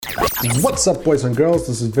What's up, boys and girls?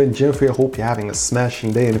 This is Vin Jeffrey. I hope you're having a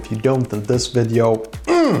smashing day, and if you don't, then this video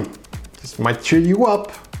this might cheer you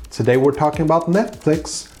up. Today we're talking about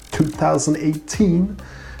Netflix 2018,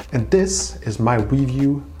 and this is my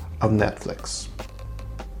review of Netflix.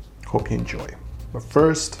 Hope you enjoy. But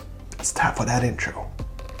first, it's time for that intro.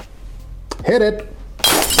 Hit it!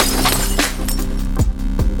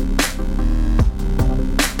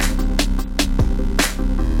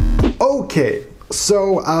 Okay,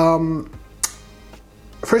 so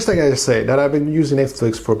first I gotta say that I've been using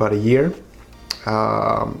Netflix for about a year.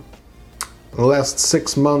 The last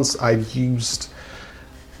 6 months I've used,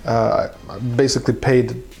 basically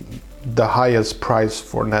paid the highest price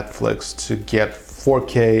for Netflix to get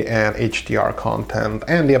 4K and HDR content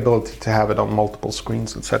and the ability to have it on multiple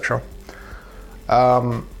screens, etc.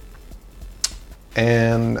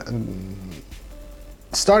 And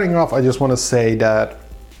starting off, I just want to say that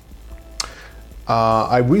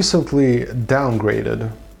I recently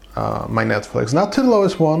downgraded my Netflix, not to the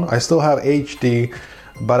lowest one. I still have HD,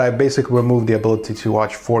 but I basically removed the ability to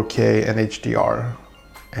watch 4K and HDR.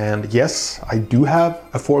 And yes, I do have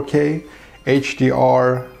a 4K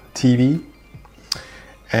HDR TV.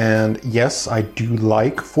 And yes, I do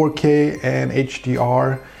like 4K and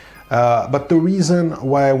HDR. But the reason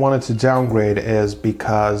why I wanted to downgrade is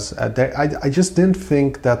because I just didn't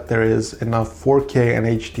think that there is enough 4K and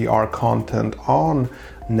HDR content on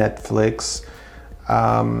Netflix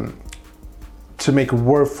to make it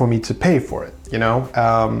worth for me to pay for it, you know?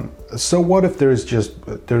 So what if there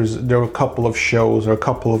are a couple of shows or a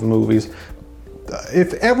couple of movies?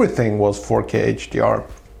 If everything was 4K HDR,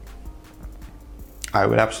 I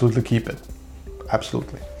would absolutely keep it,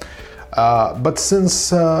 absolutely. But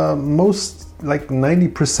since most, like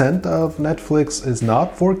 90% of Netflix is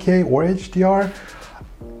not 4K or HDR,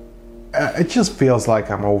 it just feels like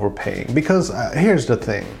I'm overpaying. Because here's the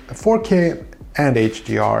thing, 4K and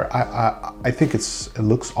HDR, I think it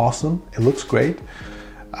looks awesome, it looks great.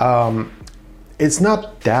 It's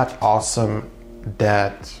not that awesome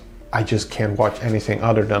that I just can't watch anything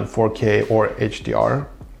other than 4K or HDR.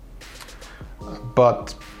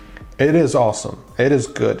 But it is awesome, it is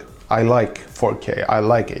good. I like 4K, I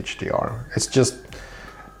like HDR.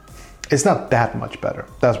 It's not that much better.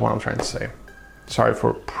 That's what I'm trying to say. Sorry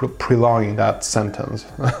for prolonging that sentence.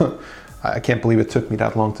 I can't believe it took me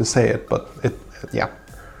that long to say it, but yeah.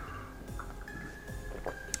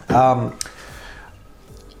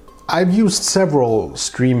 I've used several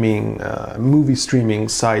movie streaming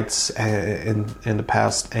sites in the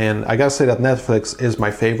past, and I gotta say that Netflix is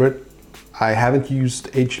my favorite. I haven't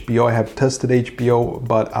used HBO, I have tested HBO,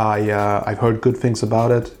 but I've heard good things about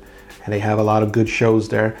it, and they have a lot of good shows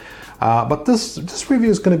there. But this review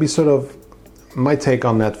is going to be sort of my take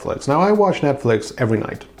on Netflix. Now, I watch Netflix every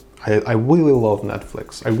night. I really love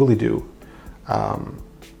Netflix, I really do.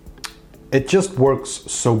 It just works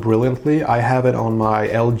so brilliantly. I have it on my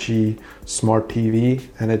LG Smart TV,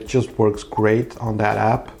 and it just works great on that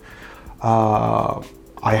app.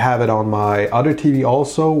 I have it on my other TV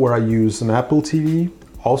also, where I use an Apple TV.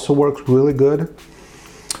 Also works really good.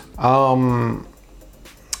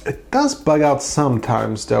 It does bug out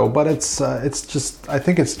sometimes though, but it's just, I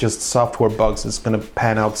think it's just software bugs. It's gonna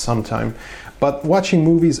pan out sometime. But watching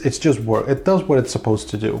movies, it does what it's supposed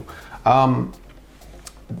to do.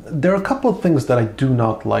 There are a couple of things that I do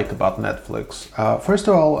not like about Netflix. First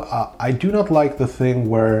of all, I do not like the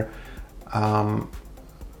thing where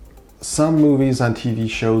some movies and TV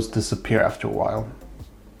shows disappear after a while.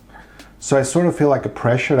 So I sort of feel like a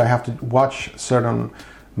pressure that I have to watch certain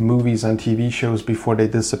movies and TV shows before they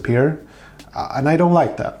disappear. And I don't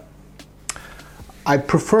like that. I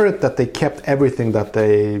prefer it that they kept everything that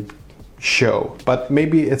they show. But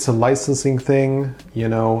maybe it's a licensing thing, you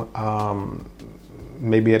know.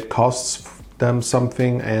 Maybe it costs them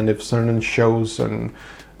something, and if certain shows and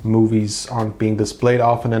movies aren't being displayed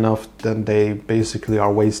often enough, then they basically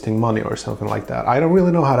are wasting money or something like that. I don't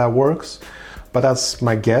really know how that works, but that's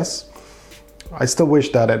my guess. I still wish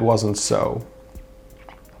that it wasn't so.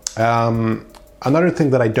 Another thing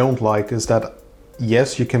that I don't like is that,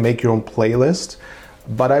 yes, you can make your own playlist,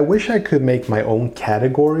 but I wish I could make my own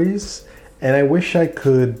categories, and I wish I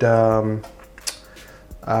could...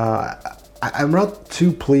 I'm not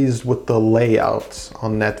too pleased with the layout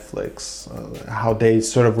on Netflix, how they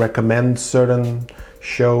sort of recommend certain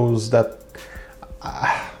shows that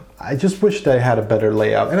I just wish they had a better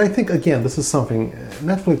layout. And I think, again, this is something,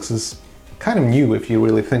 Netflix is kind of new if you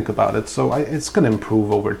really think about it, so it's going to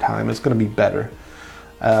improve over time, it's going to be better.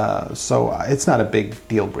 So it's not a big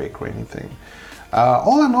deal breaker or anything.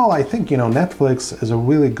 All in all, I think, Netflix is a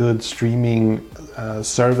really good streaming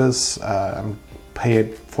service. pay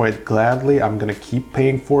it for it gladly. I'm gonna keep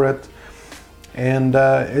paying for it, and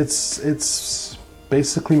it's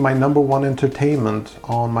basically my number one entertainment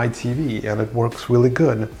on my TV, and it works really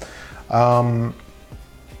good.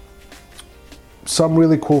 Some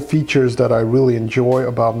really cool features that I really enjoy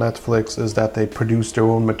about Netflix is that they produce their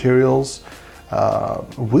own materials.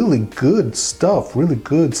 Really good stuff, really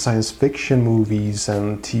good science fiction movies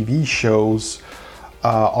and TV shows,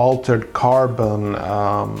 Altered Carbon,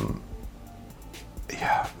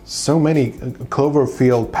 so many,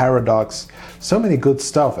 Cloverfield Paradox, so many good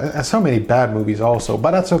stuff, and so many bad movies also,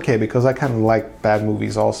 but that's okay because I kind of like bad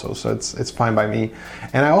movies also, so it's fine by me.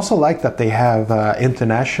 And I also like that they have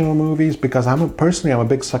international movies, because I'm a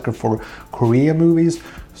big sucker for Korean movies,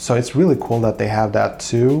 so it's really cool that they have that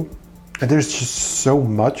too. And there's just so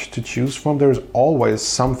much to choose from. There's always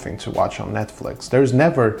something to watch on Netflix. There has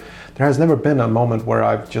never been a moment where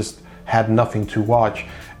I've just had nothing to watch.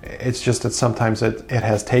 It's just that sometimes it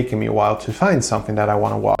has taken me a while to find something that I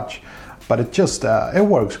want to watch. But it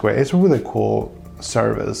works great. It's a really cool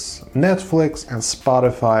service. Netflix and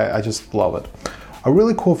Spotify, I just love it. A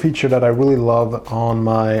really cool feature that I really love on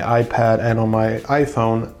my iPad and on my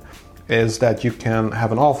iPhone is that you can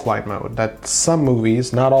have an offline mode, that some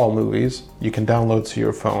movies, not all movies, you can download to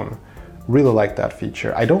your phone. Really like that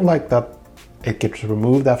feature. I don't like that it gets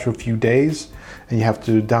removed after a few days and you have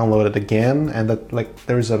to download it again, and that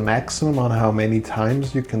there's a maximum on how many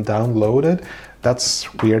times you can download it.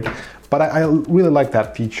 That's weird. But I really like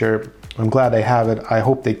that feature. I'm glad they have it. I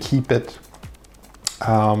hope they keep it.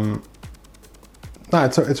 It's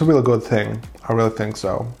a really good thing. I really think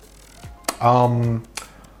so.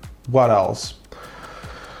 What else?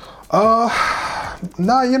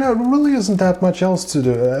 No, it really isn't that much else to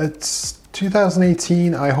do. It's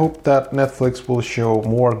 2018. I hope that Netflix will show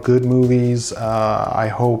more good movies. I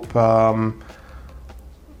hope...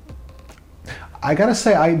 I gotta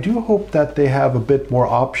say, I do hope that they have a bit more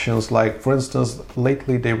options. Like, for instance,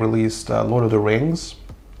 lately they released Lord of the Rings,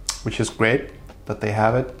 which is great that they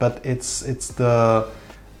have it, but it's not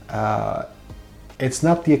the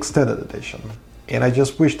extended edition. And I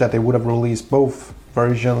just wish that they would have released both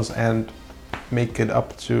versions and make it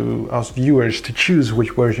up to us viewers to choose which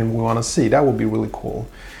version we want to see. That would be really cool.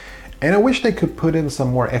 And I wish they could put in some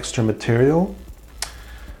more extra material.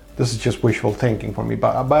 This is just wishful thinking for me,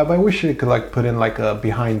 but I wish they could put in a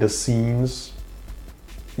behind the scenes.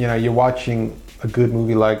 You're watching a good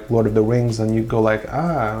movie like Lord of the Rings and you go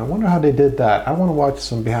I wonder how they did that. I want to watch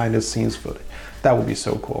some behind the scenes footage. That would be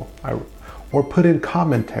so cool. Or put in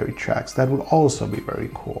commentary tracks. That would also be very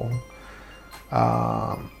cool.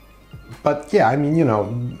 But yeah,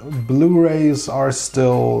 Blu-rays are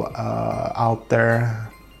still out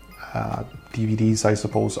there. DVDs, I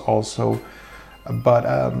suppose, also. But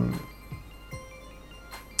I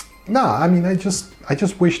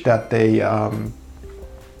just wish that they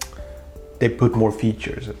put more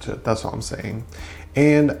features into it. That's all I'm saying.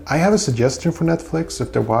 And I have a suggestion for Netflix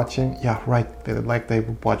if they're watching. Yeah, right. They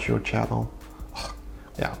would watch your channel.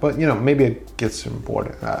 Yeah, but maybe it gets them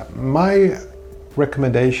bored. My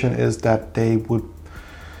recommendation is that they would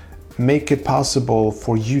make it possible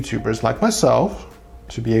for YouTubers like myself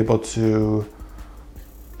to be able to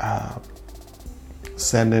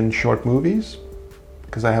send in short movies,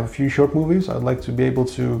 because I have a few short movies. I'd like to be able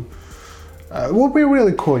to. It would be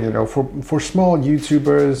really cool, for small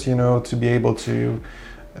YouTubers, to be able to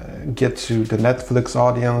get to the Netflix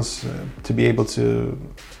audience, to be able to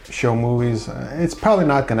show movies. It's probably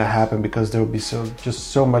not going to happen because there will be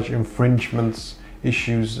so much infringements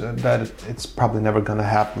issues that it's probably never going to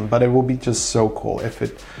happen. But it will be just so cool if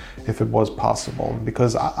it was possible,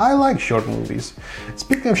 because I like short movies.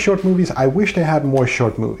 Speaking of short movies, I wish they had more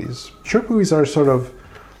short movies. Short movies are sort of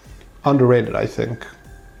underrated, I think,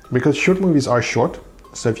 because short movies are short.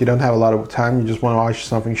 So if you don't have a lot of time, you just want to watch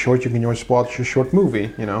something short, you can just watch a short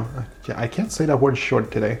movie, I can't say that word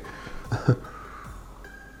short today.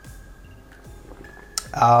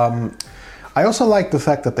 I also like the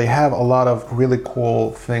fact that they have a lot of really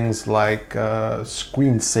cool things like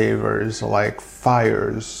screensavers, like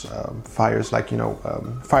fireplaces.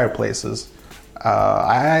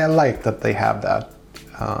 I like that they have that.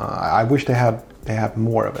 I wish they have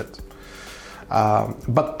more of it.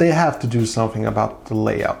 But they have to do something about the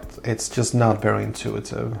layout. It's just not very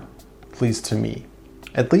intuitive, at least to me.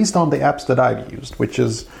 At least on the apps that I've used, which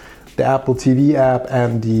is the Apple TV app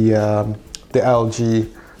and the LG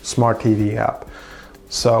Smart TV app.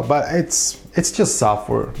 So, but it's just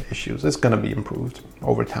software issues. It's gonna be improved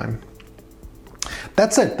over time.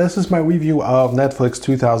 That's it. This is my review of Netflix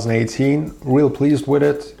 2018. Real pleased with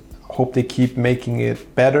it. Hope they keep making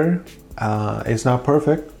it better. It's not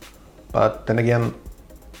perfect, But then again,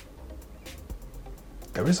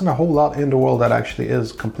 there isn't a whole lot in the world that actually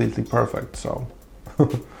is completely perfect, so.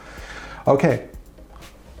 Okay,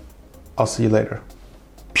 I'll see you later.